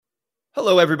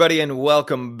Hello, everybody, and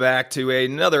welcome back to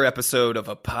another episode of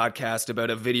a podcast about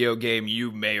a video game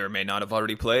you may or may not have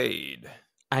already played.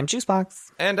 I'm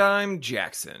Juicebox. And I'm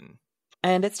Jackson.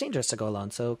 And it's dangerous to go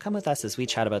alone, so come with us as we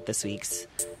chat about this week's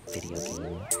video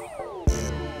game.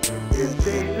 It's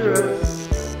dangerous.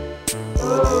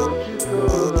 Oh, to go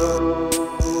alone.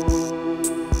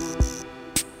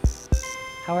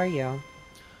 How are you?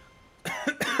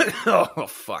 Oh,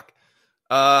 fuck.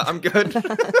 I'm good.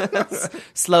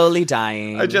 Slowly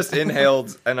dying. I just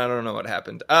inhaled, and I don't know what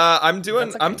happened. I'm doing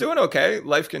That's okay. I'm doing okay.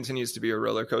 Life continues to be a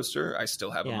roller coaster. I still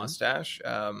have a mustache.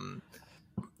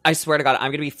 I swear to God,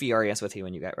 I'm going to be furious with you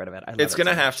when you get rid of it. I love It's it going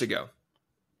to so have much. to go.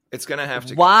 It's going to have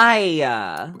to Why?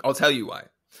 go. I'll tell you why.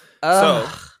 Ugh.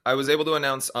 So, I was able to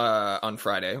announce on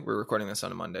Friday. We're recording this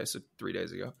on a Monday, so 3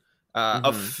 days ago.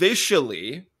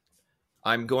 Officially,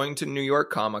 I'm going to New York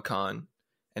Comic Con,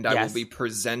 and I will Yes. be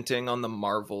presenting on the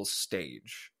Marvel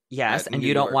stage. Yes, at and New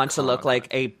you don't York want to look Comic-Con.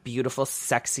 like a beautiful,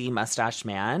 sexy mustache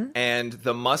man? And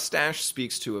the mustache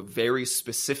speaks to a very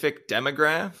specific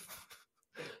demographic.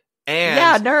 And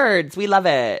Yeah, nerds. We love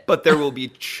it. but there will be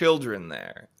children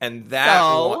there, and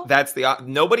So? that's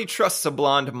nobody trusts a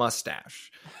blonde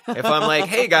mustache. If I'm like,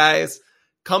 hey guys,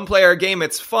 come play our game,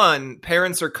 it's fun.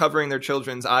 Parents are covering their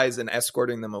children's eyes and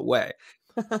escorting them away.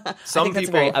 Some I think that's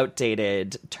people, a very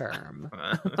outdated term.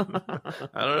 I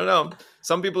don't know.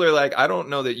 Some people are like, I don't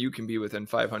know that you can be within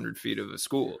 500 feet of a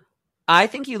school. I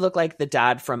think you look like the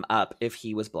dad from Up if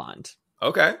he was blonde.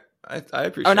 Okay, I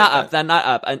appreciate. Oh, not that. Up. Then not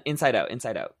Up. Inside Out.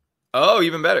 Inside Out. Oh,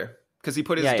 even better, because he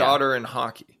put his Yeah, yeah. daughter in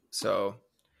hockey, so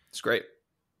it's great.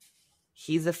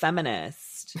 He's a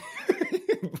feminist.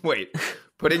 Wait,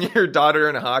 putting your daughter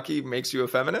in hockey makes you a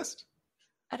feminist?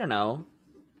 I don't know.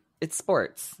 It's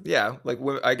sports. Yeah, like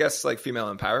I guess like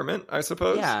female empowerment, I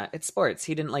suppose. Yeah, it's sports.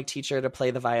 He didn't teach her to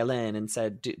play the violin and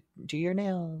said, do your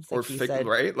nails. Or he said,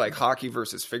 right, like hockey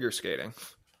versus figure skating.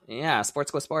 yeah,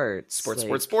 sports go sports.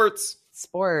 Sports.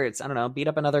 Sports. I don't know. Beat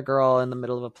up another girl in the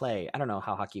middle of a play. I don't know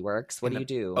how hockey works. What do you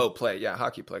do? Oh, play. Yeah,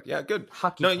 hockey play. Yeah, good.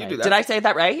 Hockey No, play. you do that. Did I say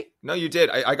that right? No, you did.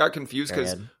 I got confused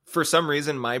because Period. for some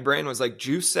reason my brain was like,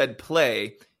 Juice said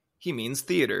play. He means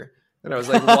theater. And I was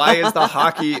like, why is the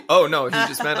hockey? Oh, no, he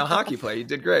just meant a hockey play. You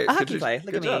did great. A hockey play.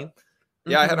 Look at job. me.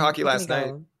 Yeah, I had Mhm. hockey Look at last me night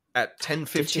go. at Did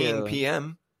 10:15 you?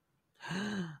 p.m.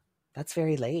 That's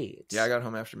very late. Yeah, I got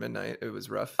home after midnight. It was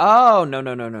rough. Oh, no.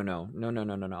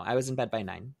 I was in bed by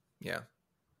 9. Yeah,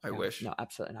 I No, wish. No,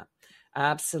 absolutely not.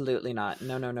 Absolutely not.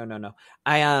 No.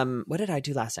 I what did I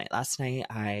do last night? Last night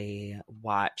I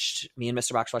watched me and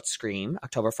Mr. Box watched Scream,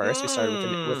 October 1st. We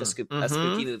started with a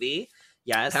spooky movie.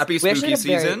 Yes. Happy We actually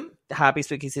spooky had a very season. happy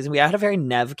spooky season. We had a very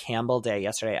Nev Campbell day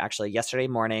yesterday, actually. Yesterday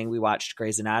morning we watched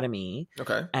Grey's Anatomy,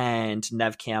 Okay. and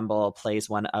Nev Campbell plays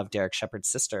one of Derek Shepherd's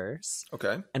sisters.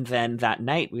 Okay. And then that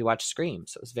night we watched Scream.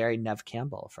 So it was very Nev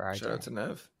Campbell for our Shout day. out to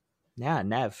Nev. Yeah,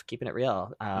 Nev, keeping it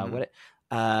real. Mhm.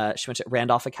 She went to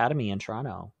Randolph Academy in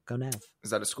Toronto. Go Nev.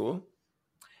 Is that a school?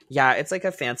 Yeah, it's like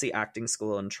a fancy acting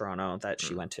school in Toronto that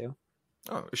she went to.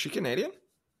 Oh, is she Canadian?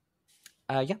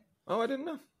 Yeah. Oh, I didn't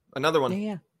know. Another one.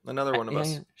 Yeah. Another one of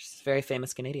us. Yeah. She's a very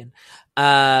famous Canadian.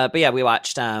 But yeah, we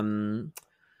watched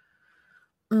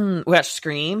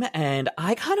Scream, and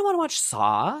I kind of want to watch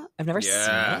Saw. I've never seen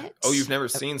it. Oh, you've never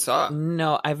seen Saw?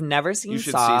 No, I've never seen You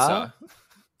should Saw. see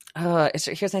Saw.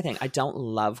 Here's my thing. I don't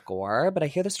love gore, but I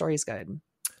hear the story's good.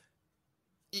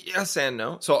 Yes and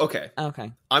no. So, okay.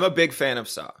 Okay. I'm a big fan of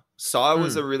Saw. Saw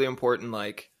was Mm. a really important,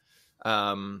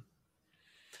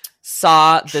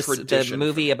 Saw the Tradition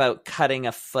movie for- about cutting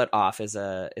a foot off is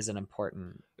an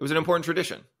important it was an important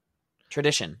tradition.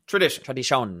 tradition.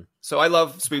 Tradition. So I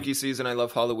love spooky season. I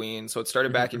love Halloween. So it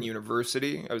started back Mm-hmm. in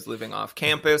university. I was living off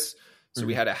campus. So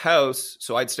we had a house.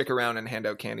 So I'd stick around and hand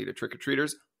out candy to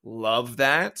trick-or-treaters. Love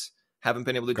that. Haven't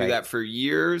been able to Great. do that for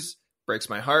years. Breaks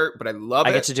my heart, but I love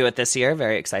I it. get to do it this year.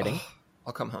 Very exciting.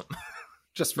 I'll come home.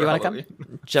 Just for You want to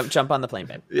Halloween. come? Jump on the plane,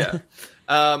 babe. Yeah.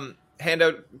 Hand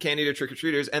out candy to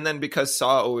trick-or-treaters. And then because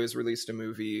Saw always released a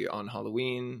movie on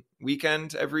Halloween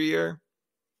weekend every year,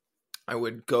 I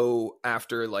would go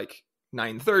after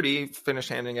 9:30, finish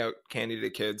handing out candy to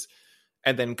kids,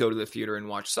 and then go to the theater and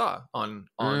watch Saw on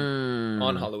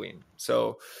Halloween.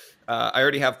 So I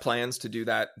already have plans to do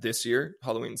that this year.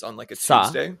 Halloween's on a Saw?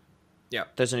 Tuesday. Yeah.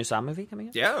 There's a new Saw movie coming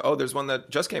out? Yeah. Oh, there's one that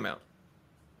just came out.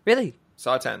 Really?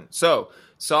 Saw 10. So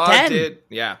Saw 10?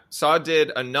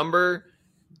 did a number,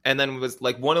 and then was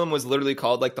one of them was literally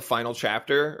called the final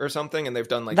chapter or something, and they've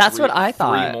done That's what I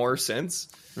thought. 3 more since.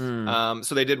 Mm.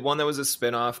 So they did one that was a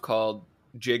spin-off called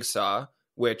Jigsaw,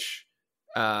 which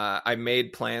I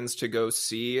made plans to go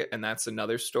see, and that's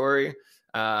another story.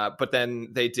 But then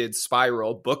they did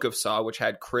Spiral, Book of Saw, which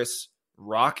had Chris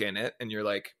Rock in it, and you're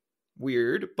like,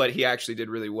 weird, but he actually did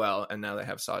really well. And now they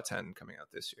have Saw 10 coming out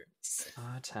this year.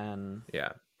 Saw 10.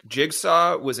 Yeah.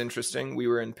 Jigsaw was interesting. We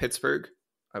were in Pittsburgh.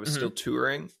 I was still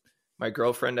touring. My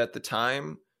girlfriend at the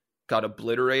time got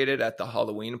obliterated at the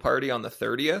Halloween party on the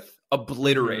 30th.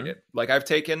 Obliterated. Like I've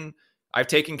taken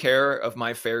care of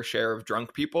my fair share of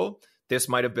drunk people. This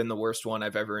might have been the worst one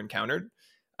I've ever encountered.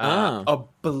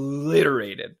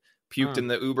 Obliterated. Puked in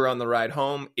the Uber on the ride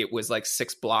home. It was like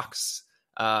 6 blocks.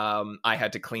 I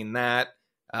had to clean that.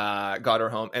 Got her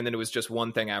home, and then it was just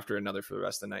one thing after another for the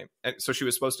rest of the night. And so she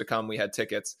was supposed to come. We had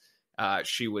tickets.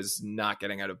 She was not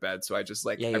getting out of bed, so I just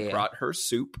brought her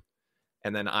soup,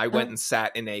 and then I went and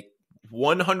sat in a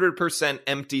 100%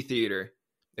 empty theater,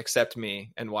 except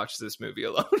me, and watched this movie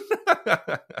alone.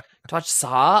 To watch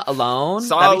Saw alone?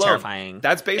 Saw That'd be alone. terrifying.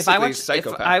 That's basically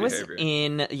psychopath if I was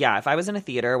behavior. if I was in a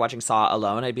theater watching Saw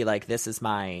alone, I'd be like, this is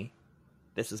my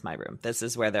room. This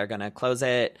is where they're gonna close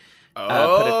it.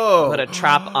 Put a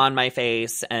trap on my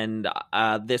face, and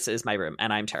this is my room,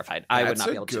 and I'm terrified. I would not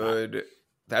be able to do that.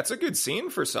 That's a good scene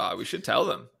for Saw. We should tell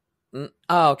them.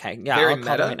 Oh, okay. Yeah, very I'll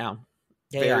call them right now.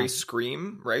 Yeah, very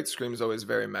Scream, right? Scream's always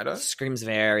very meta. Scream's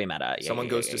very meta. Yeah, Someone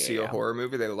goes to see a horror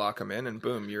movie, they lock them in, and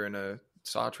boom, you're in a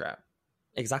Saw trap.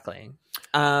 Exactly.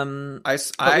 I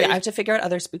have to figure out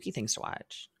other spooky things to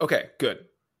watch. Okay, good.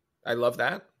 I love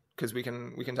that because we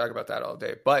can talk about that all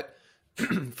day. But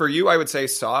for you, I would say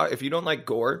Saw. If you don't like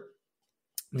gore,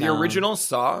 the original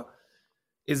Saw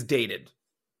is dated.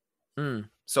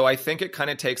 So I think it kind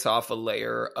of takes off a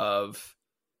layer of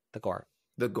the gore.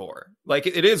 Like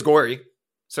it is gory,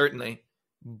 certainly,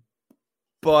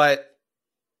 but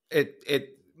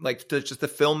it like just the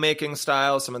filmmaking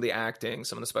style, some of the acting,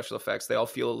 some of the special effects, they all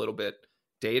feel a little bit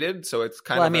dated. So it's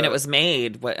kind of. Well, I mean, it was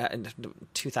made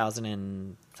 2000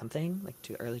 and something, like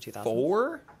early 2000s.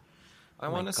 4. I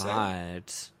want to say. God,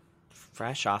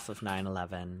 fresh off of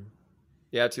 9/11.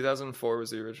 Yeah, 2004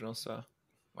 was the original Saw.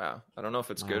 Wow, I don't know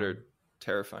if it's good or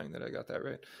terrifying that I got that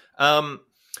right.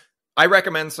 I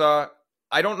recommend Saw.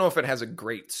 I don't know if it has a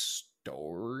great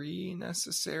story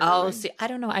necessarily. Oh, see, I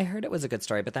don't know. I heard it was a good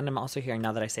story, but then I'm also hearing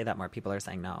now that I say that more people are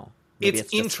saying no. Maybe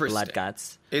it's just interesting. Blood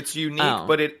guts. It's unique,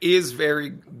 but it is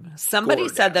very. Somebody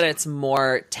said that it's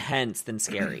more tense than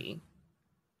scary.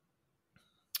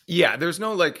 Yeah, there's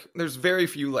very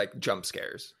few like jump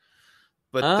scares,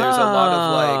 but there's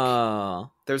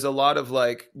a lot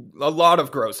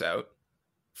of gross out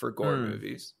for gore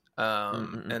movies.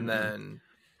 And then,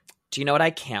 do you know what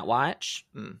I can't watch?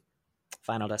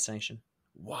 Final Destination.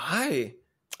 Why?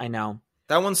 I know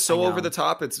that one's so over the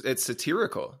top. It's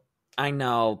satirical. I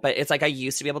know, but it's like I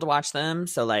used to be able to watch them.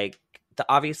 So like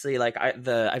obviously like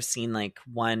I've seen like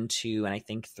 1, 2, and I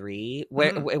think 3.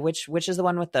 Which is the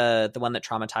one with the one that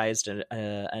traumatized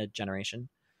a generation?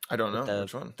 I don't know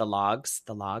which one. The logs.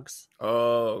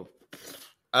 Oh,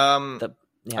 I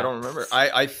don't remember.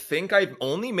 I think I've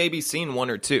only maybe seen 1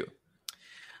 or 2.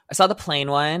 I saw the plane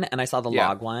one and I saw the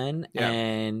log one, Yeah.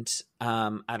 and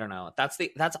I don't know.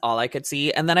 That's all I could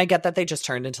see. And then I get that they just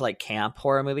turned into like camp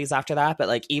horror movies after that, but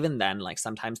like even then, like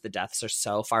sometimes the deaths are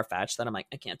so far fetched that I'm like,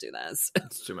 I can't do this.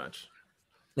 It's too much.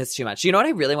 It's too much. You know what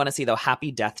I really want to see though?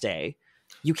 Happy Death Day.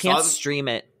 You can't stream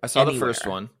it. I saw anywhere. the first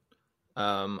one.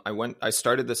 I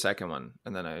started the second one,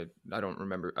 and then I don't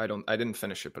remember. I didn't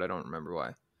finish it, but I don't remember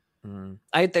why.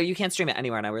 You can't stream it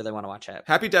anywhere, and I really want to watch it.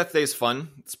 Happy Death Day is fun.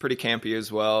 It's pretty campy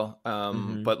as well,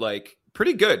 but like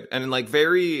pretty good and like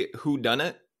very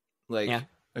whodunit, like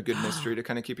a good mystery to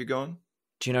kind of keep you going.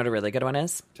 Do you know what a really good one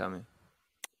is? Tell me.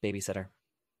 Babysitter.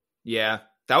 Yeah,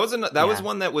 that was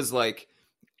one that was like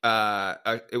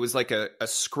it was like a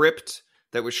script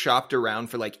that was shopped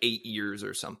around for like 8 years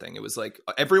or something. It was like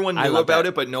everyone knew about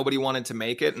it, but nobody wanted to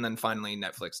make it, and then finally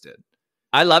Netflix did.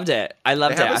 I loved it. I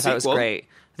thought it was great.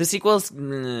 The sequel's.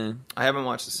 I haven't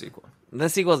watched the sequel. The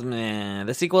sequel's.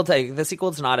 The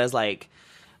sequel's not as like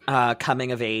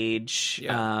coming of age,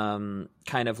 kind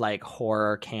of like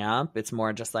horror camp. It's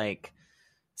more just like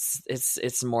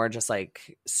it's more just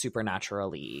like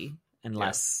supernaturally and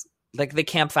less like the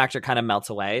camp factor kind of melts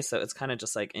away. So it's kind of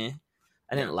just like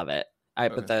I didn't love it.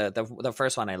 But the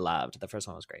first one I loved. The first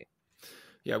one was great.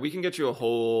 Yeah, we can get you a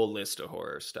whole list of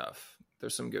horror stuff.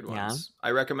 There's some good ones.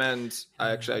 I recommend.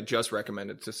 I just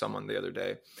recommended to someone the other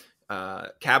day.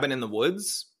 Cabin in the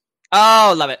Woods.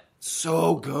 Oh, love it.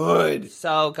 So good.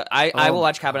 So good. I will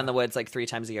watch Cabin in the Woods like 3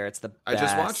 times a year. It's the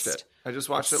best. I just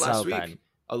watched it last week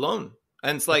alone,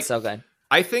 and it's like so good.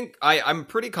 I think I'm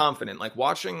pretty confident. Like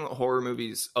watching horror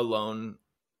movies alone,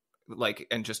 like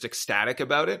and just ecstatic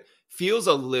about it, feels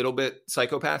a little bit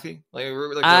psychopathy. Like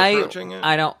we're approaching it.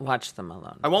 I don't watch them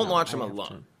alone. I won't watch them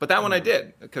alone, but that one I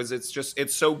did because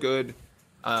it's so good.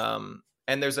 And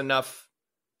there's enough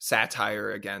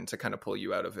satire again to kind of pull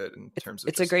you out of it in terms of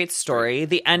it's a great story.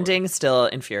 The ending still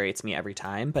infuriates me every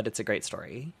time, but it's a great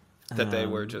story. That they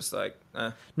were just like,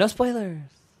 no spoilers.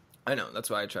 I know. That's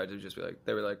why I tried to just be like,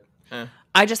 they were like,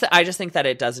 I just think that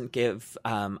it doesn't give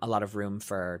a lot of room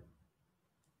for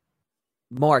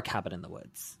more Cabin in the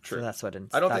Woods. True. So that's what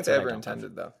I don't think they ever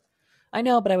intended though. I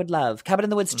know, but I would love Cabin in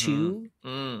the Woods 2,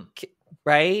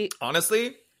 right?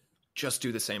 Honestly, just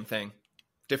do the same thing.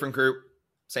 Different group,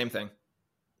 same thing.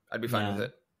 I'd be fine with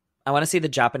it. I want to see the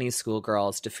Japanese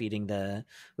schoolgirls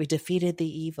we defeated the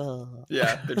evil.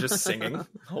 Yeah, they're just singing,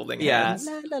 holding hands.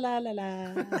 La la la la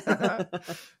la.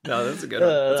 No, that's a good one.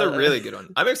 That's a really good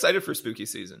one. I'm excited for spooky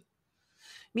season.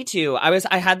 Me too. I always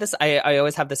have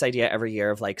this idea every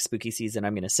year of like spooky season.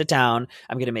 I'm going to sit down,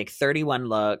 I'm going to make 31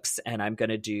 looks, and I'm going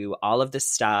to do all of this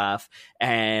stuff.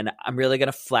 And I'm really going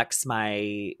to flex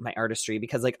my artistry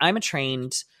because like I'm a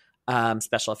trained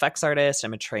special effects artist.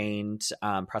 I'm a trained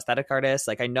prosthetic artist.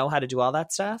 Like I know how to do all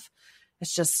that stuff.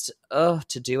 It's just,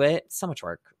 to do it, so much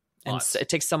work. And it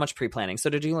takes so much pre-planning.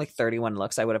 So to do like 31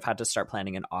 looks, I would have had to start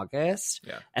planning in August.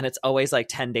 Yeah. And it's always like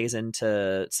 10 days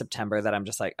into September that I'm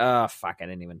just like, oh, fuck, I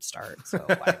didn't even start. So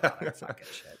why bother? Fucking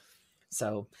shit.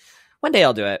 So one day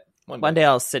I'll do it. One day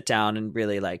I'll sit down and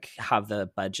really like have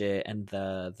the budget and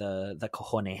the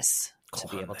cojones to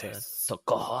be able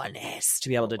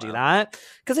to do that.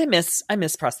 Because I miss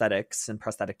prosthetics and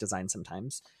prosthetic design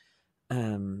sometimes.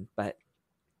 But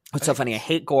it's so funny. I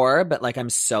hate gore, but like I'm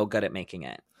so good at making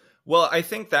it. Well, I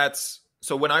think that's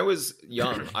so. When I was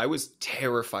young, I was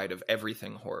terrified of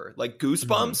everything horror. Like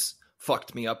Goosebumps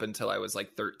fucked me up until I was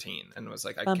like 13, and was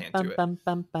like, I can't do it.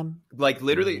 Like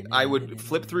literally, I would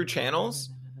flip through channels,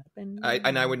 and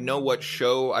I would know what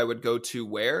show I would go to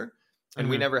where. And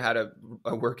we never had a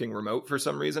working remote for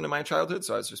some reason in my childhood,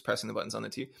 so I was just pressing the buttons on the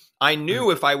TV. I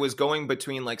knew if I was going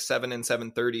between like 7 and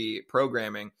 7:30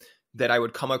 programming, that I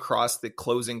would come across the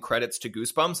closing credits to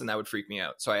Goosebumps, and that would freak me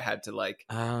out. So I had to like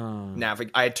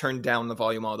navigate. I had turned down the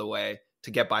volume all the way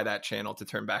to get by that channel to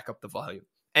turn back up the volume.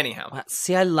 Anyhow.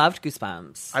 See, I loved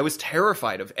Goosebumps. I was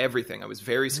terrified of everything. I was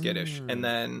very skittish. And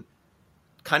then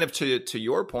kind of to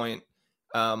your point,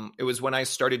 it was when I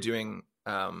started doing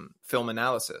film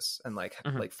analysis and like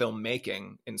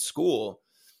filmmaking in school,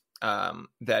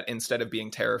 that instead of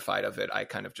being terrified of it, I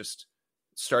kind of just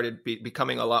started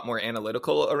becoming a lot more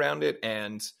analytical around it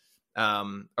and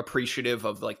appreciative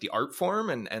of like the art form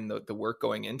and the work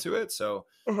going into it. So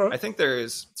I think there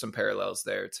is some parallels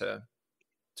there to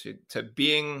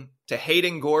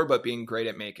hating gore but being great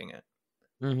at making it.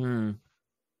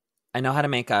 I know how to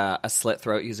make a slit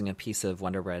throat using a piece of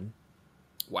Wonder Bread.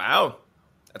 Wow,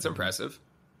 that's impressive.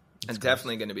 And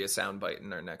definitely going to be a soundbite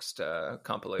in our next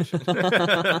compilation.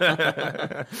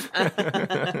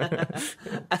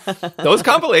 Those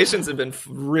compilations have been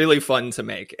really fun to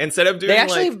make. Instead of doing,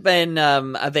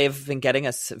 they've been getting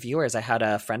us viewers. I had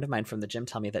a friend of mine from the gym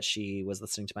tell me that she was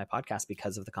listening to my podcast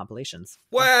because of the compilations.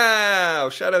 Wow!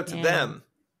 Shout out to them.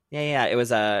 Yeah. It was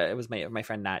my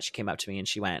friend Nat. She came up to me and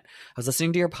she went, "I was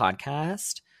listening to your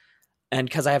podcast," and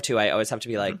because I have two, I always have to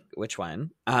be like, "Which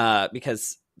one?"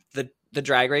 Because the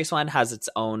Drag Race one has its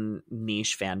own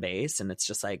niche fan base. And it's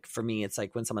just like, for me, it's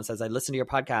like when someone says, I listen to your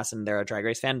podcast and they're a Drag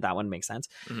Race fan, that one makes sense.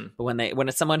 But when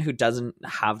it's someone who doesn't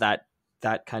have that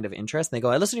kind of interest and they go,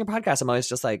 I listen to your podcast, I'm always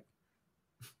just like,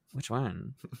 which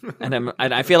one? And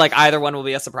I feel like either one will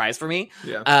be a surprise for me.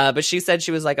 Yeah. But she said,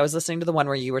 she was like, I was listening to the one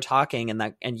where you were talking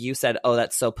and you said, oh,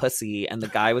 that's so pussy. And the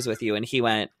guy was with you and he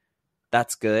went,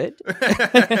 that's good.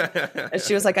 And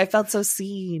she was like, I felt so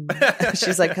seen.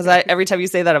 She's like, because every time you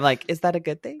say that, I'm like, is that a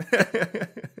good thing?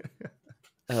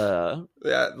 Yeah,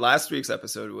 last week's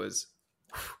episode was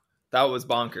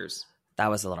bonkers. That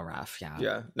was a little rough.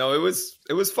 Yeah. No, it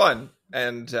was fun.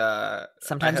 And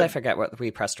sometimes I forget what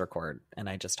we pressed record and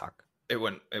I just talk. It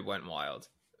went wild.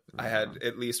 I had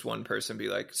at least one person be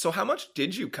like, so how much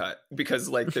did you cut? Because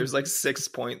like there's like 6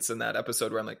 points in that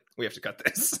episode where I'm like, we have to cut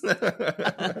this.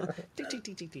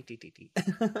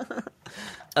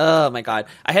 Oh my God.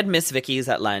 I had Miss Vicky's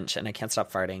at lunch and I can't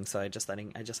stop farting. So I just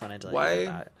wanted to let you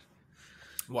know that.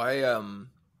 Why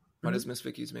does Miss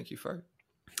Vicky's make you fart?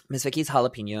 Miss Vicky's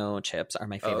jalapeno chips are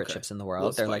my favorite chips in the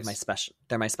world. They're like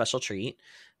they're my special treat.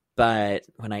 But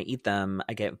when I eat them,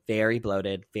 I get very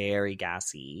bloated, very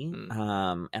gassy.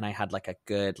 And I had like a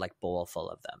good like bowl full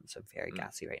of them. So very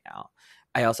gassy right now.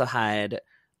 I also had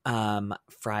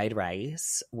fried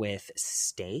rice with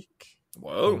steak.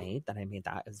 Whoa. I made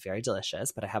that. It was very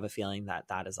delicious. But I have a feeling that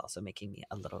is also making me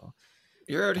a little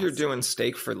You're out here doing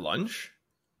steak for lunch?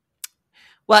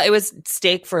 Well, it was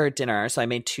steak for dinner. So I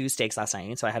made 2 steaks last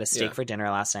night. So I had a steak Yeah. for dinner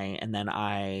last night. And then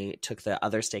I took the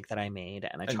other steak that I made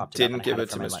and I And chopped it up. didn't and I give had it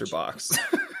to for my Mr. lunch. Box.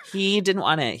 He didn't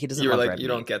want it. He doesn't You were love like, red you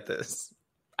meat. don't get this.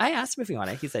 I asked him if he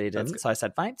wanted it. He said he That's didn't. good. So I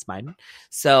said, fine, it's mine.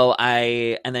 So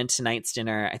and then tonight's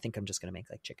dinner, I think I'm just going to make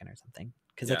like chicken or something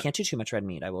because I Yeah. can't do too much red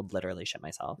meat. I will literally shit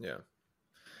myself. Yeah.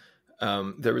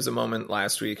 There was a moment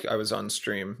last week I was on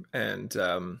stream and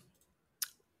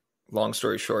long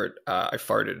story short, I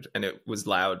farted and it was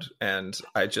loud and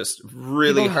I just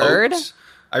really People heard?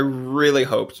 I really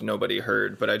hoped nobody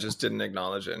heard, but I just didn't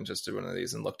acknowledge it and just did one of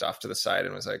these and looked off to the side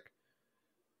and was like,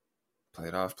 play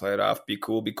it off, be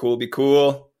cool, be cool, be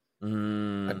cool.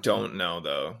 I don't know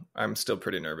though. I'm still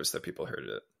pretty nervous that people heard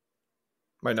it.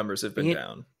 My numbers have been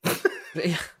down.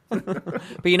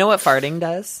 But you know what farting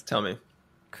does? Tell me.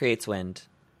 Creates wind.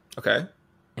 Okay.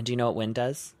 And do you know what wind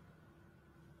does?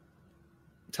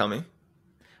 Tell me.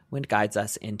 Wind guides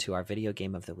us into our video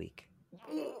game of the week.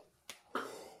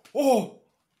 Oh,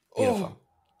 Beautiful.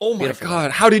 Oh my Beautiful.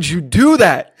 God. How did you do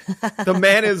that? The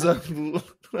man is a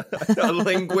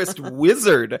linguist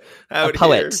wizard out A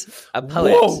poet. here. A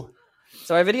poet. Whoa.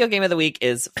 So our video game of the week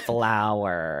is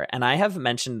Flower. And I have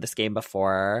mentioned this game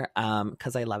before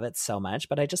because I love it so much,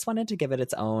 but I just wanted to give it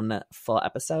its own full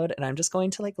episode. And I'm just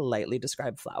going to like lightly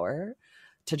describe Flower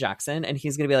to Jackson. And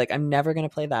he's going to be like, I'm never going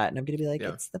to play that. And I'm going to be like, Yeah.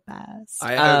 it's the best.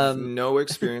 I have no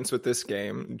experience with this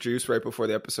game. Juice right before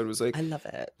the episode was like, I love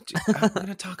it. I'm going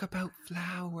to talk about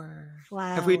Flower.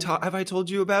 Have I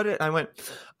told you about it? I went,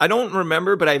 I don't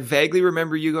remember, but I vaguely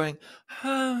remember you going,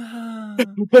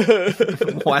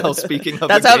 while speaking of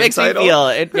That's the how it game makes title. me feel.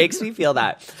 It makes me feel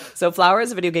that. So Flower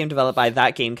is a video game developed by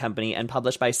That Game Company and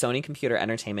published by Sony Computer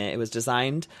Entertainment. It was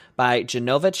designed by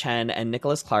Genova Chen and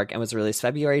Nicholas Clark and was released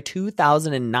February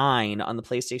 2009 on the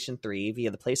PlayStation 3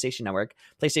 via the PlayStation Network.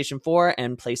 PlayStation 4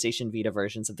 and PlayStation Vita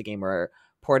versions of the game were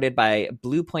ported by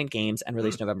Blue Point Games and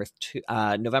released November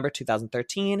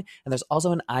 2013. And there's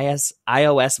also an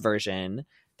iOS version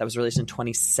that was released in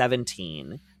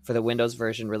 2017 for the Windows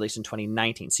version released in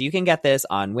 2019. So you can get this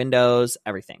on Windows,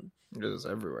 everything. It is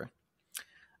everywhere.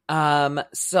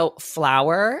 So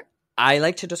Flower, I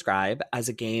like to describe as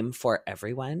a game for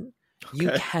everyone. You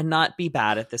Okay. cannot be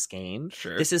bad at this game.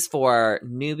 Sure. This is for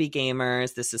newbie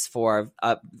gamers. This is for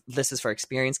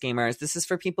experienced gamers. This is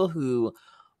for people who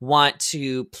want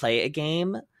to play a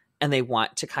game and they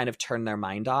want to kind of turn their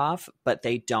mind off, but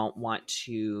they don't want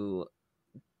to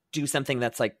do something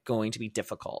that's like going to be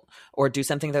difficult or do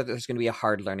something that there's going to be a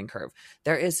hard learning curve.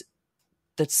 There is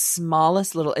the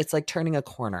smallest little, it's like turning a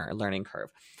corner learning curve.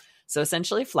 So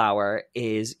essentially Flower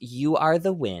is you are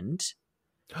the wind.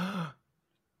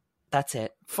 That's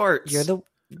it. Farts.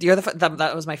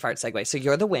 That was my fart segue. So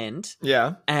you're the wind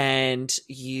Yeah. and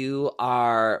you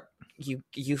are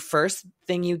you first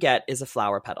thing you get is a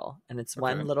flower petal and it's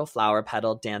one Okay. little flower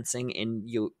petal dancing in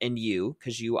you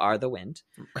because you are the wind.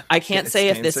 I can't say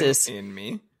if this dancing is in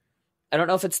me. I don't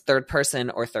know if it's third person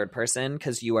or third person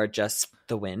because you are just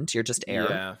the wind. You're just air.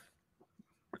 Yeah.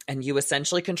 And you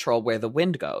essentially control where the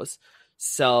wind goes.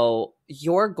 So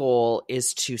your goal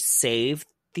is to save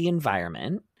the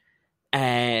environment.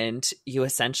 And you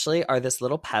essentially are this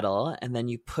little petal, and then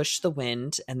you push the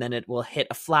wind, and then it will hit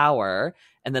a flower,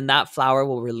 and then that flower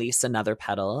will release another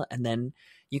petal, and then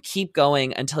you keep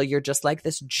going until you're just like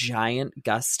this giant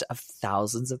gust of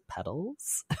thousands of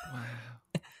petals.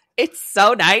 It's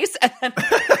so nice.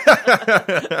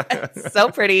 It's so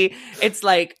pretty. It's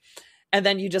like, and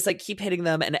then you just like keep hitting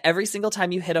them, and every single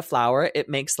time you hit a flower, it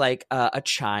makes like a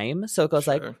chime. So it goes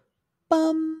like Sure.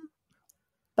 bum,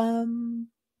 bum.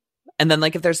 And then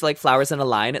like if there's like flowers in a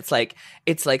line, it's like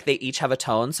they each have a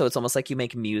tone. So it's almost like you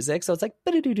make music. So it's like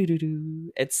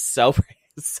ba-do-do-do-do-do. It's so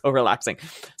relaxing.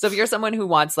 So if you're someone who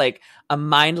wants like a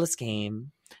mindless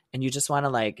game and you just want to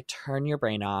like turn your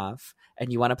brain off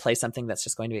and you want to play something that's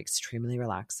just going to be extremely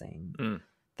relaxing,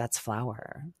 that's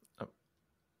Flower.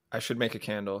 I should make a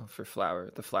candle for Flower,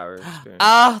 the Flower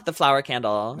experience. The flower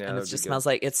candle. Yeah, And that'd it just be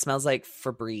good. smells like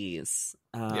Febreze.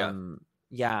 Yeah.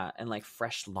 Yeah, and like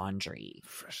fresh laundry.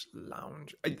 Fresh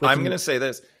lounge. I'm going to say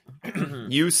this.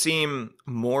 You seem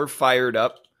more fired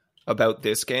up about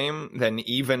this game than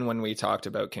even when we talked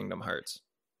about Kingdom Hearts.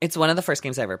 It's one of the first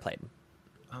games I ever played.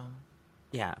 Oh.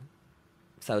 Yeah.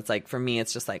 So it's like for me,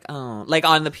 it's just like like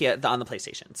on the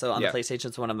PlayStation. So on Yeah. the PlayStation,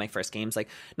 it's one of my first games. Like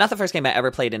not the first game I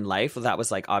ever played in life. That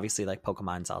was like obviously like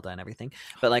Pokemon, Zelda, and everything.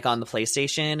 But like on the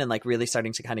PlayStation and like really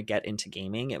starting to kind of get into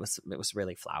gaming, it was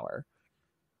really Flower.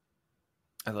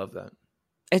 I love that.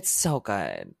 It's so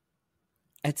good.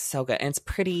 It's so good. And it's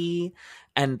pretty.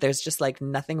 And there's just like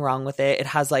nothing wrong with it. It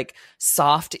has like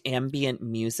soft ambient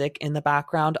music in the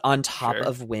background on top Sure.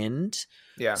 of wind.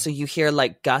 Yeah. So you hear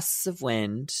like gusts of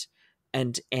wind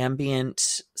and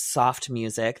ambient soft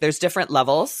music. There's different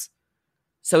levels.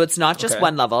 So it's not just Okay.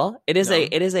 one level. It is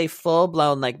No. a full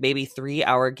blown like maybe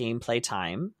 3-hour gameplay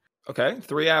time. Okay.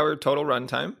 3-hour total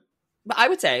runtime. But I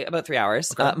would say about 3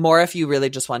 hours. Okay. More if you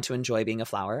really just want to enjoy being a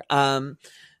flower.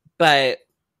 But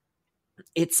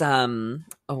it's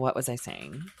what was I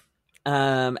saying?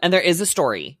 And there is a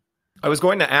story. I was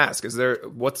going to ask, is there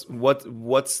what's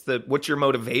your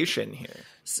motivation here?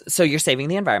 So you're saving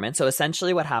the environment. So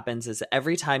essentially what happens is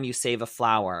every time you save a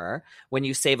flower, when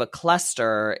you save a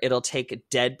cluster, it'll take a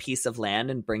dead piece of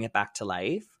land and bring it back to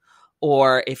life.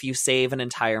 Or if you save an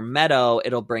entire meadow,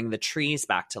 it'll bring the trees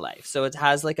back to life. So it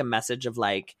has like a message of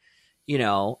like, you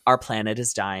know, our planet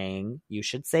is dying. You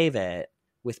should save it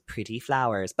with pretty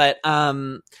flowers. But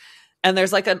and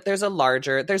there's like there's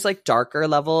like darker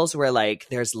levels where like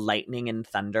there's lightning and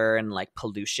thunder and like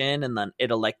pollution, and then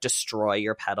it'll like destroy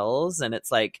your petals, and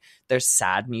it's like there's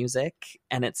sad music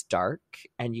and it's dark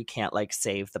and you can't like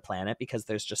save the planet because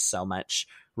there's just so much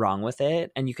wrong with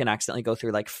it, and you can accidentally go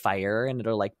through like fire and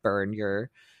it'll like burn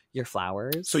your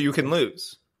flowers. So you can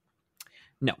lose.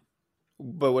 No.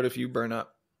 But what if you burn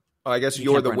up? Oh, I guess You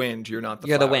you're can't the burn. wind. You're not the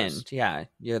You're the flowers. wind. Yeah,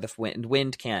 you're the wind.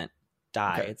 Wind can't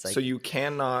die. Okay. It's like So you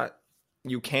cannot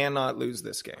lose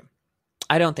this game.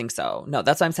 I don't think so. No,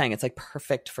 that's what I'm saying. It's like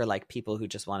perfect for like people who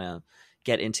just want to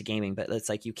get into gaming, but it's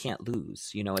like you can't lose.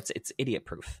 You know, it's idiot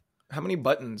proof. How many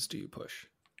buttons do you push?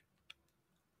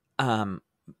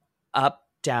 Up,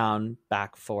 down,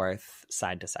 back, forth,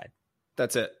 side to side.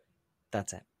 That's it.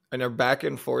 That's it. And are back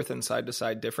and forth and side to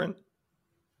side different?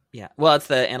 Yeah. Well, it's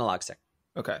the analog stick.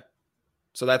 Okay.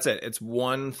 So that's it. It's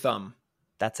one thumb.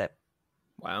 That's it.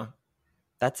 Wow.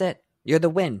 That's it. You're the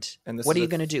wind. And this What are is you a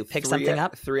going to do? Pick something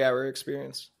up? 3-hour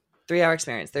experience. 3-hour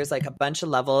experience. There's like a bunch of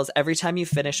levels. Every time you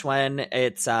finish one,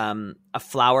 it's a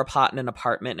flower pot in an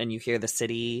apartment and you hear the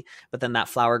city, but then that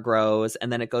flower grows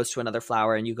and then it goes to another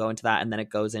flower and you go into that, and then it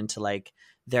goes into like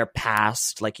their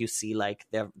past. Like you see like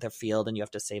their field and you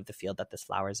have to save the field that this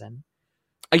flower's in.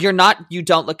 You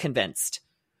don't look convinced.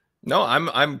 No,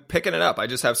 I'm picking it up. I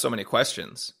just have so many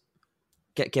questions.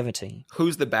 Give it to me.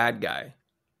 Who's the bad guy?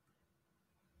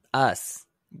 Us.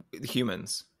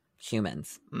 Humans.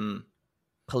 Humans. Mm.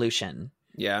 Pollution.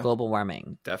 Yeah, Global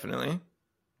warming. definitely.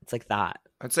 It's like that.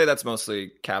 I'd say that's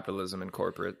mostly capitalism and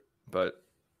corporate, but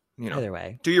you know, Either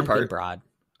way. do your I'm being part. broad.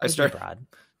 I I'm being start. broad.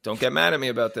 Don't get mad at me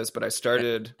about this, but I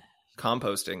started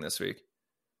composting this week.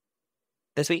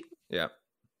 This week? Yeah.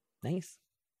 Nice.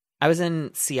 I was in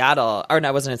Seattle, or no,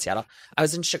 I wasn't in Seattle. I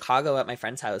was in Chicago at my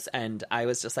friend's house, and I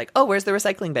was just like, "Oh, where's the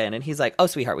recycling bin?" And he's like, "Oh,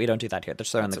 sweetheart, we don't do that here. They're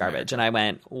throwing the That's garbage." America. And I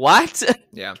went, "What?"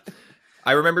 Yeah.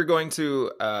 I remember going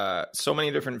to so many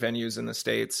different venues in the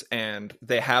States, and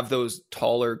they have those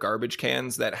taller garbage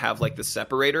cans that have like the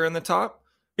separator in the top.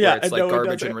 Yeah, Where it's and like no one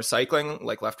garbage does and recycling,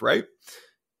 like left, right.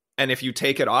 And if you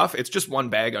take it off, it's just one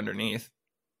bag underneath.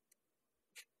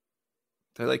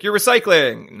 They're like, "You're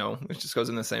recycling." No, it just goes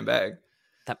in the same bag.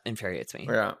 That infuriates me.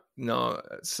 Yeah. No,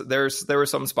 so there were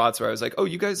some spots where I was like, "Oh,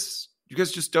 you guys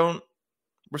just don't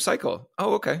recycle."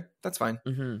 Oh, okay. That's fine.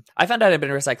 Hmm. I found out I'd been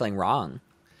recycling wrong.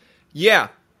 Yeah.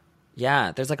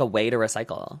 Yeah, there's like a way to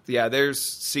recycle. Yeah, there's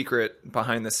secret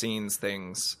behind the scenes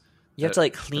things. You have to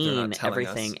like they're not clean telling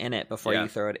everything us. in it before Yeah. you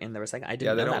throw it in the recycle. I didn't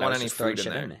Yeah, they know don't that. I want was any just throwing food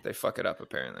in shit there. They fuck it up,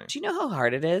 apparently. Do you know how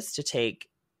hard it is to take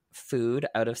food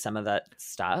out of some of that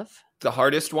stuff? The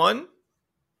hardest one?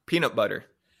 Peanut butter.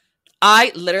 I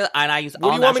use What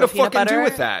all do you want me to natural peanut fucking butter. do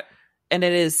with that? And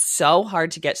it is so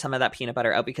hard to get some of that peanut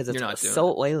butter out because You're not it's doing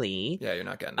so oily. Yeah, you're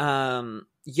not getting it.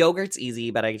 Yogurt's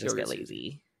easy, but I just Yogurt's get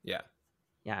lazy. Yeah.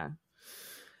 Yeah.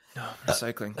 No,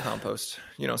 recycling, compost,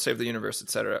 save the universe,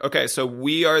 etc. Okay, so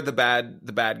we are the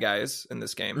bad guys in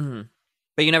this game. Hmm.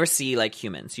 But you never see like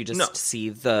humans. You just No. see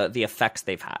the effects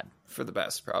they've had. For the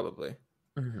best, probably.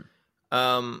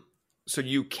 Mm-hmm. So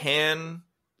you can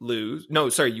lose. No,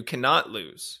 sorry, you cannot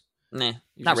lose. Nah,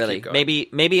 You not just really. keep going.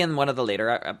 Maybe in one of the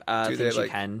later Do things they, you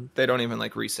like- can. They don't even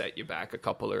like reset you back a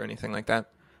couple or anything like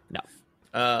that.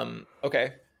 No.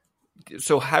 Okay.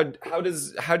 So how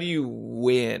do you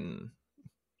win?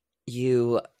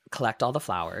 You collect all the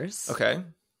flowers. Okay.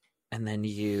 And then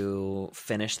you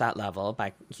finish that level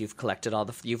by you've collected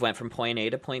you've went from point A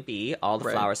to point B. All the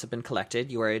Right. flowers have been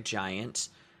collected. You are a giant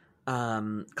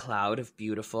cloud of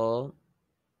beautiful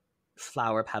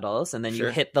flower petals, and then Sure.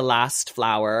 you hit the last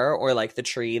flower or like the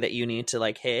tree that you need to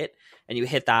like hit, and you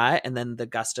hit that, and then the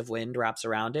gust of wind wraps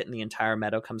around it and the entire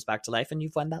meadow comes back to life and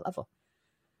you've won that level.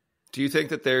 Do you think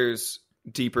that there's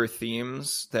deeper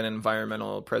themes than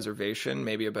environmental preservation,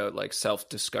 maybe about like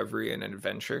self-discovery and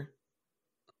adventure.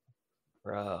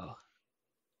 Bro,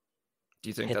 Do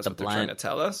you think Hit that's the what they're trying to blunt.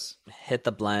 tell us? hit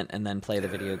the blunt and then play the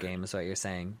video game is what you're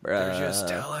saying. They're Bruh. just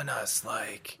telling us,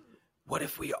 like, what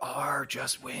if we are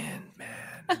just wind,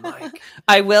 man? And, like,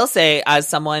 I will say, as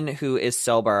someone who is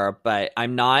sober, but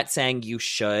I'm not saying you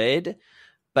should,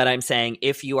 but I'm saying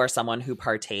if you are someone who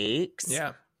partakes,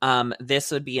 yeah,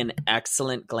 this would be an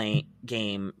excellent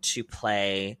game to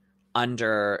play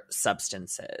under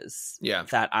substances yeah.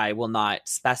 that I will not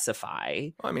specify.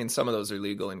 Well, I mean, some of those are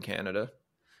legal in Canada.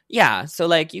 Yeah, so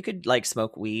like you could like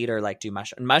smoke weed or like do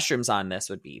mushrooms on this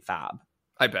would be fab.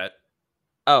 I bet.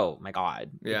 Oh my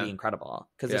god, it'd Yeah. be incredible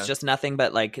because Yeah. it's just nothing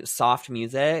but like soft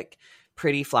music,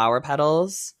 pretty flower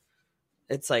petals.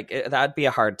 It's like that'd be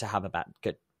hard to have a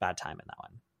bad time in that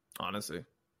one. Honestly,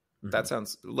 Mhm. that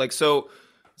sounds like so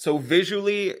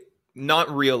visually not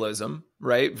realism,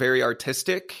 right? Very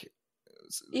artistic.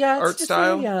 Yeah, it's art just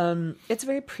style? Very, it's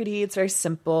very pretty. It's very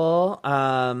simple.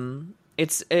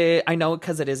 It's I know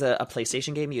because it is a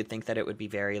PlayStation game. You'd think that it would be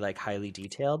very like highly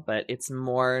detailed, but it's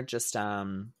more just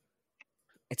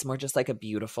like a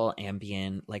beautiful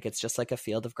ambient. Like it's just like a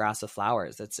field of grass with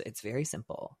flowers. It's very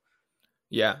simple.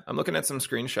 Yeah, I'm looking at some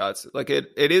screenshots. Like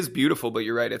it is beautiful, but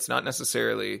you're right. It's not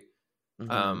necessarily.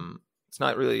 Mhm. It's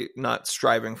not really not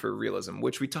striving for realism,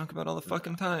 which we talk about all the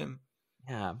fucking time.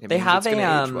 Yeah, It they means have it's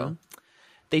gonna age well.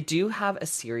 They do have a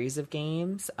series of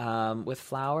games with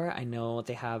Flower. I know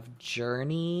they have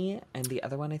Journey, and the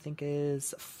other one I think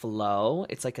is Flow.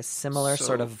 It's like a similar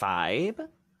sort So- of vibe.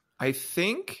 I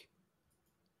think.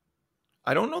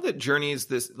 I don't know that Journey is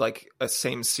this like a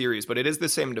same series, but it is the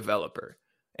same developer,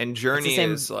 and Journey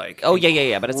same- is like Oh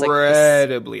yeah, but it's like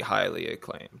incredibly highly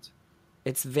acclaimed.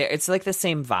 it's like the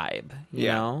same vibe, you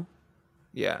Yeah. know?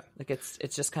 Yeah, Like it's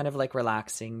just kind of like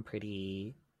relaxing,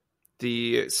 pretty.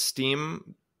 the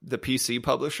Steam, the PC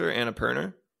publisher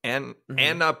Annapurna and Mhm.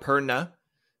 Annapurna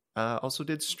also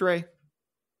did Stray.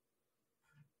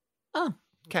 Oh.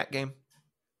 Cat game.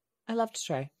 I loved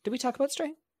Stray. Did we talk about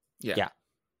Stray? Yeah, Yeah.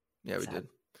 yeah, we Sad. did.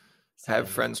 Sad I have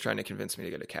ending. friends trying to convince me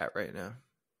to get a cat right now.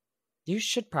 You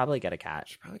should probably get a I cat.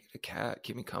 should probably get a cat.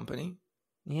 Keep me company.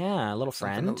 Yeah, a little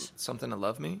friend. Something to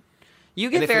love me. You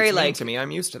And get if very it's mean like to me,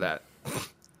 I'm used to that.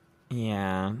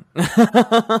 Yeah.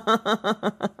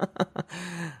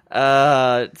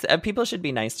 People should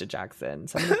be nice to Jackson.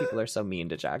 Some of the people are so mean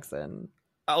to Jackson.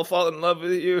 I'll fall in love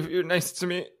with you if you're nice to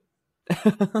me.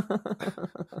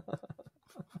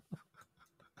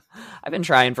 I've been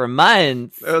trying for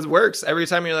months. It works. Every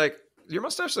time you're like, your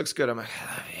mustache looks good. I'm like,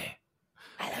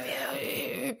 I love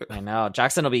you. I know.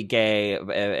 Jackson will be gay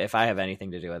if I have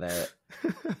anything to do with it.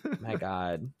 My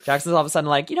God. Jackson's all of a sudden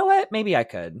like, you know what? Maybe I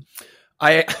could.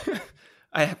 I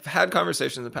have had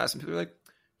conversations in the past and people are like,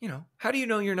 how do you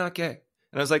know you're not gay?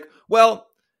 And I was like, well,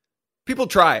 people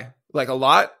try like a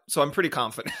lot. So I'm pretty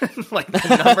confident. Like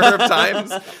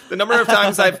the number of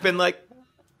times I've been like,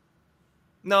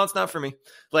 no, it's not for me.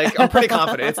 Like, I'm pretty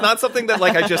confident. It's not something that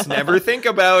like I just never think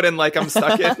about and like I'm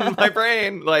stuck in my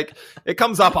brain. Like it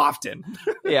comes up often.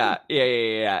 Yeah.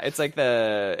 It's like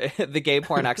the gay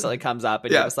porn accidentally comes up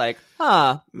and Yeah. you're just like,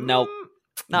 nope.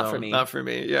 Not No, for me. Not for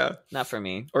me. Yeah. Not for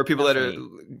me. Or people Not that for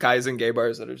are guys in gay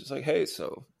bars that are just like, hey,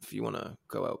 so if you want to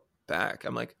go out back,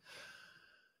 I'm like,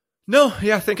 no,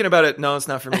 yeah, thinking about it. No, it's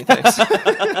not for me. Thanks.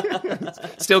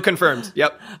 Still confirmed.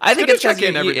 Yep. I think good it's to check 'cause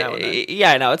in every now and then.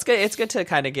 Yeah, no, it's good. It's good to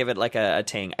kind of give it like a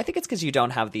ting. I think it's because you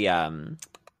don't have the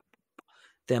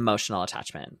emotional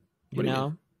attachment. What do you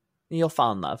mean? You'll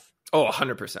fall in love. Oh,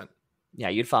 100%. Yeah,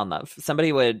 you'd fall in love. Somebody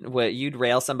you'd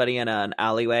rail somebody in an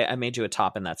alleyway. I made you a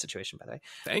top in that situation, by the way.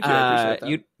 Thank you. I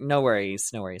appreciate that. No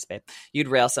worries, babe. You'd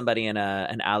rail somebody in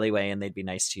an alleyway, and they'd be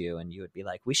nice to you, and you would be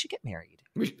like, "We should get married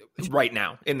Right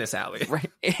now in this alley. right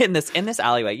in this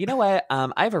alleyway." You know what?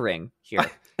 I have a ring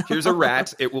here. Here's a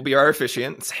rat. It will be our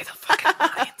officiant. Say the fucking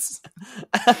lines.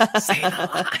 Say the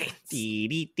lines. Dee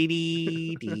dee dee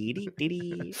dee dee dee dee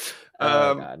dee.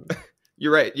 Oh God.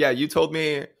 You're right. Yeah, you told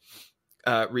me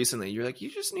recently. You're like,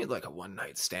 you just need like a one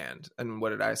night stand. And what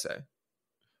did I say?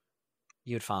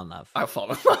 You'd fall in love. I'll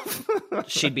fall in love.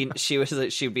 She'd be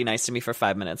nice to me for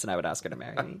 5 minutes, and I would ask her to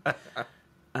marry me.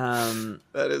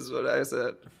 That is what I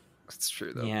said. It's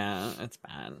true though. Yeah, it's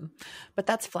bad, but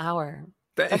that's Flower.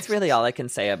 Thanks. That's really all I can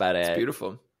say about it. It's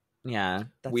beautiful. Yeah,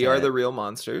 that's We are it. the real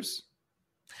monsters.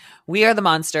 We are the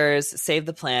monsters. Save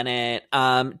the planet.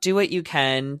 Do what you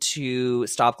can to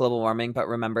stop global warming, but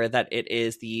remember that it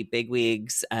is the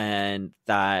bigwigs and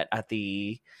that at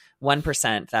the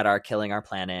 1% that are killing our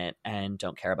planet and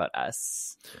don't care about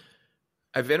us.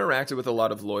 I've interacted with a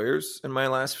lot of lawyers in my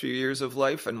last few years of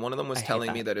life, and one of them was I hate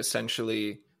telling me that. that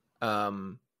essentially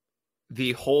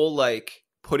the whole like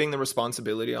putting the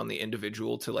responsibility on the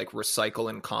individual to like recycle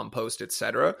and compost,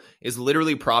 etc., is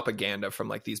literally propaganda from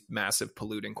like these massive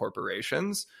polluting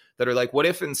corporations that are like, what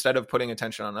if instead of putting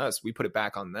attention on us, we put it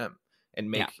back on them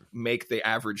and make the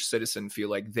average citizen feel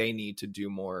like they need to do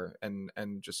more and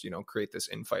just, you know, create this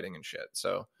infighting and shit.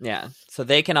 So Yeah. So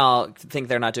they can all think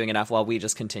they're not doing enough while we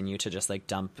just continue to just like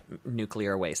dump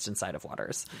nuclear waste inside of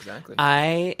waters. exactly.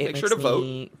 It Make sure makes to vote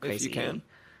me crazy. if you can.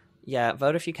 Yeah,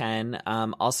 vote if you can.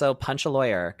 Also, punch a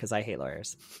lawyer because I hate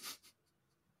lawyers.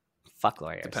 Fuck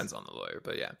lawyers. Depends on the lawyer,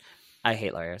 but yeah. I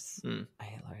hate lawyers. Mm. I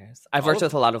hate lawyers. I've All worked of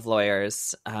with a lot of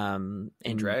lawyers In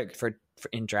drag? for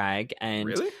in drag, and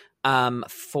Really?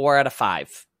 4 out of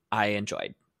 5 I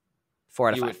enjoyed. 4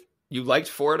 out of 5. You liked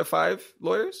 4 out of 5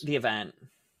 lawyers? The event,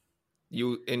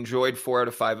 You enjoyed 4 out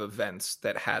of 5 events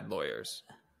that had lawyers.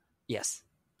 yes.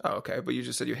 Oh, okay. But you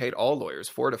just said you hate all lawyers.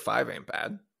 4 out of 5 ain't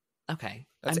bad. Okay,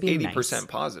 That's I'm being 80% nice.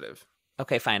 positive.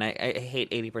 Okay, fine. I hate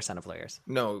 80% of lawyers.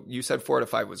 No, you said 4 out of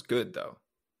 5 was good, though.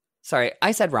 Sorry,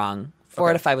 I said wrong. 4 Okay.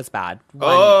 out of 5 was bad. 1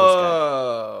 was good.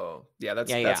 Oh, yeah, that's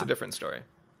Yeah. a different story.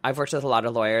 I've worked with a lot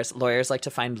of lawyers. Lawyers like to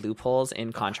find loopholes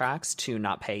in contracts to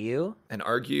not pay you. And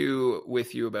argue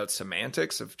with you about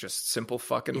semantics of just simple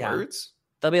fucking Yeah. words.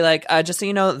 They'll be like, just so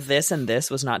you know, this and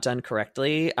this was not done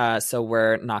correctly, so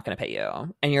we're not going to pay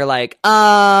you. And you're like,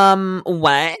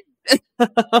 what?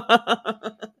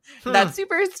 That's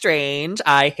super strange.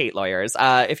 I hate lawyers.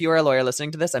 If you are a lawyer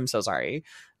listening to this, I'm so sorry.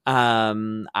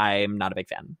 I'm not a big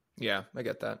fan. Yeah, I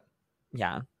get that.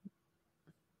 Yeah.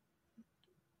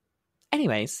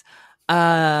 Anyways,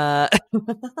 are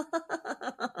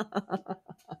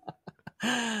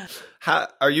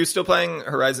you still playing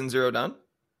Horizon Zero Dawn?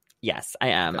 Yes, I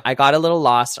am. Okay. I got a little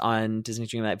lost on Disney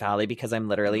Dreamlight Valley because I'm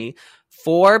literally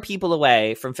 4 people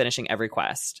away from finishing every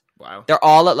quest. Wow. They're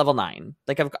all at level 9.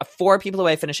 Like, I've got 4 people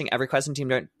away finishing every quest in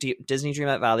Disney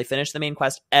Dreamlight Valley. Finish the main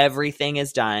quest. Everything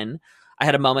is done. I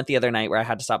had a moment the other night where I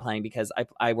had to stop playing because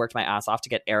I worked my ass off to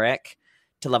get Eric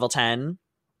to level 10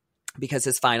 because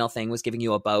his final thing was giving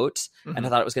you a boat. Mhm. And I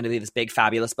thought it was going to be this big,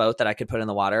 fabulous boat that I could put in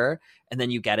the water. And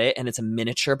then you get it, and it's a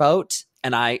miniature boat.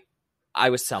 And I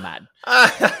was so mad.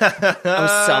 I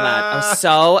was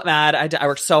so mad. I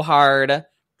worked so hard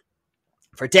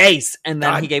for days, and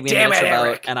then God he gave me a damn it, miniature boat,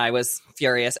 Eric. and I was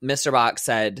furious. Mr. Box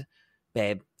said,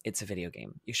 "Babe, it's a video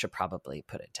game. You should probably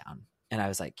put it down." And I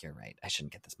was like, "You're right. I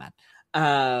shouldn't get this mad."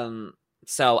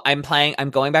 So I'm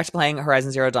going back to playing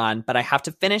Horizon Zero Dawn, but I have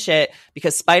to finish it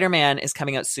because Spider-Man is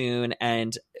coming out soon,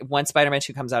 and once Spider-Man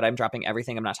 2 comes out, I'm dropping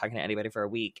everything. I'm not talking to anybody for a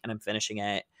week, and I'm finishing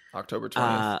it. October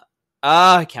 20th.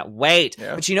 I can't wait.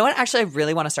 Yeah. But you know what actually I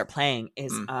really want to start playing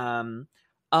is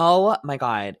oh my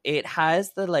god. It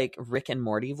has the like Rick and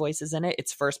Morty voices in it.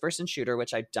 It's first person shooter,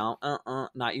 which I don't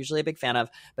not usually a big fan of,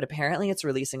 but apparently it's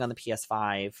releasing on the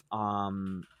PS5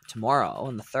 tomorrow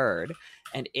on the 3rd,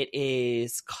 and it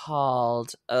is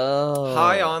called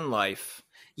High on Life.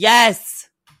 Yes.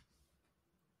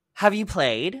 Have you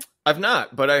played? I've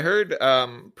not, but I heard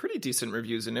pretty decent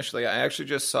reviews initially. I actually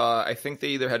just saw, I think they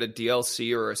either had a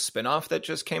DLC or a spin-off that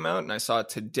just came out, and I saw it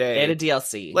today. They had a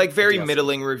DLC. Like very DLC.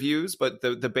 middling reviews, but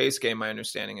the base game, my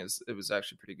understanding is it was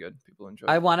actually pretty good. People enjoyed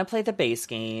it. I want to play the base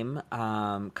game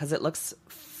because it looks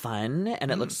fun and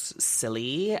it looks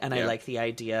silly, and I Yeah. like the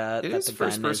idea It that is the gun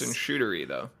first-person is... shootery,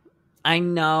 though. I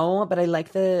know, but I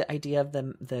like the idea of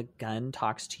the gun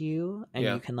talks to you, and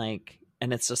Yeah. you can like,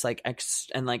 and it's just like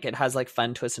and like it has like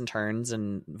fun twists and turns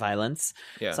and violence.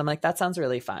 Yeah. So I'm like, that sounds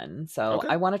really fun. So Okay.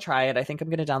 I want to try it. I think I'm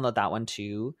going to download that one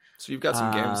too. So you've got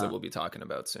some games that we'll be talking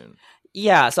about soon.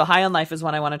 Yeah, so High on Life is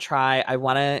one I want to try. I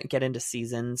want to get into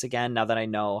Seasons again now that I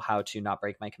know how to not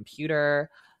break my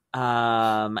computer.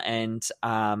 And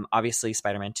obviously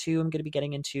Spider-Man 2 I'm going to be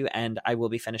getting into, and I will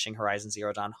be finishing Horizon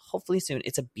Zero Dawn hopefully soon.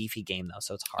 It's a beefy game though,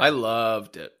 so it's hard. I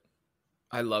loved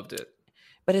it.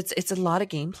 But it's a lot of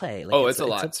gameplay. Like, It's a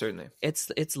lot, certainly.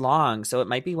 It's long, so it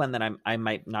might be one that I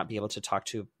might not be able to talk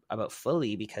to about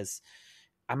fully because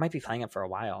I might be playing it for a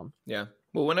while. Yeah.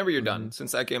 Well, whenever you're done,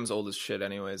 since that game's old as shit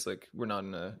anyways, like we're not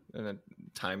in a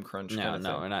time crunch No, kind of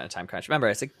thing. we're not in a time crunch. Remember,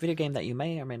 it's a video game that you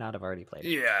may or may not have already played.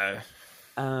 Yeah.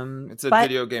 It's a but-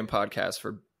 video game podcast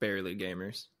for barely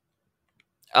gamers.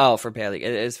 Oh, for barely.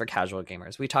 It is for casual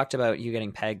gamers. We talked about you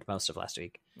getting pegged most of last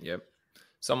week. Yep.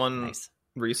 Someone Nice.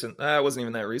 recent, it wasn't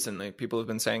even that recent. Like, people have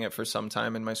been saying it for some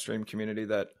time in my stream community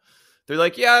that they're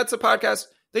like, yeah, it's a podcast.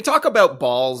 They talk about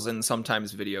balls and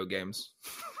sometimes video games.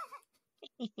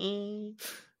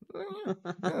 Yeah,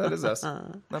 that is us.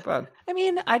 Not bad. I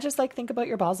mean, I just like think about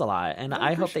your balls a lot, and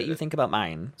I hope that appreciate you it. think about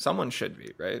mine. Someone should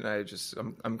be, right?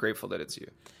 I'm grateful that it's you.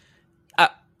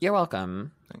 You're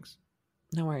welcome. Thanks.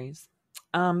 No worries.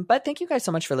 But thank you guys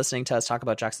so much for listening to us talk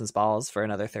about Jackson's balls for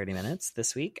another 30 minutes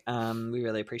this week. We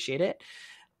really appreciate it.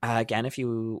 Again, if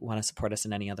you want to support us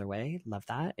in any other way, love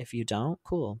that. If you don't,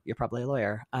 cool. You're probably a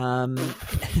lawyer.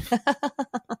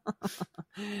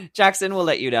 Jackson will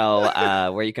let you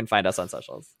know where you can find us on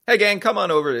socials. Hey gang, come on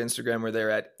over to Instagram. We're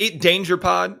there at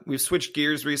 @DangerPod. We've switched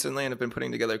gears recently and have been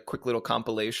putting together quick little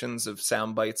compilations of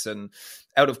sound bites and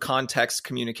out of context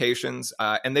communications.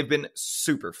 And they've been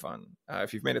super fun.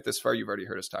 If you've made it this far, you've already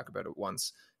heard us talk about it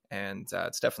once. And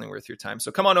it's definitely worth your time.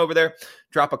 So come on over there,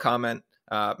 drop a comment,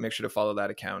 make sure to follow that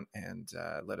account, and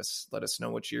let us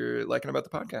know what you're liking about the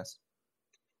podcast.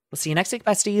 We'll see you next week,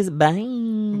 besties.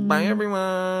 Bye. Bye,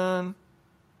 everyone.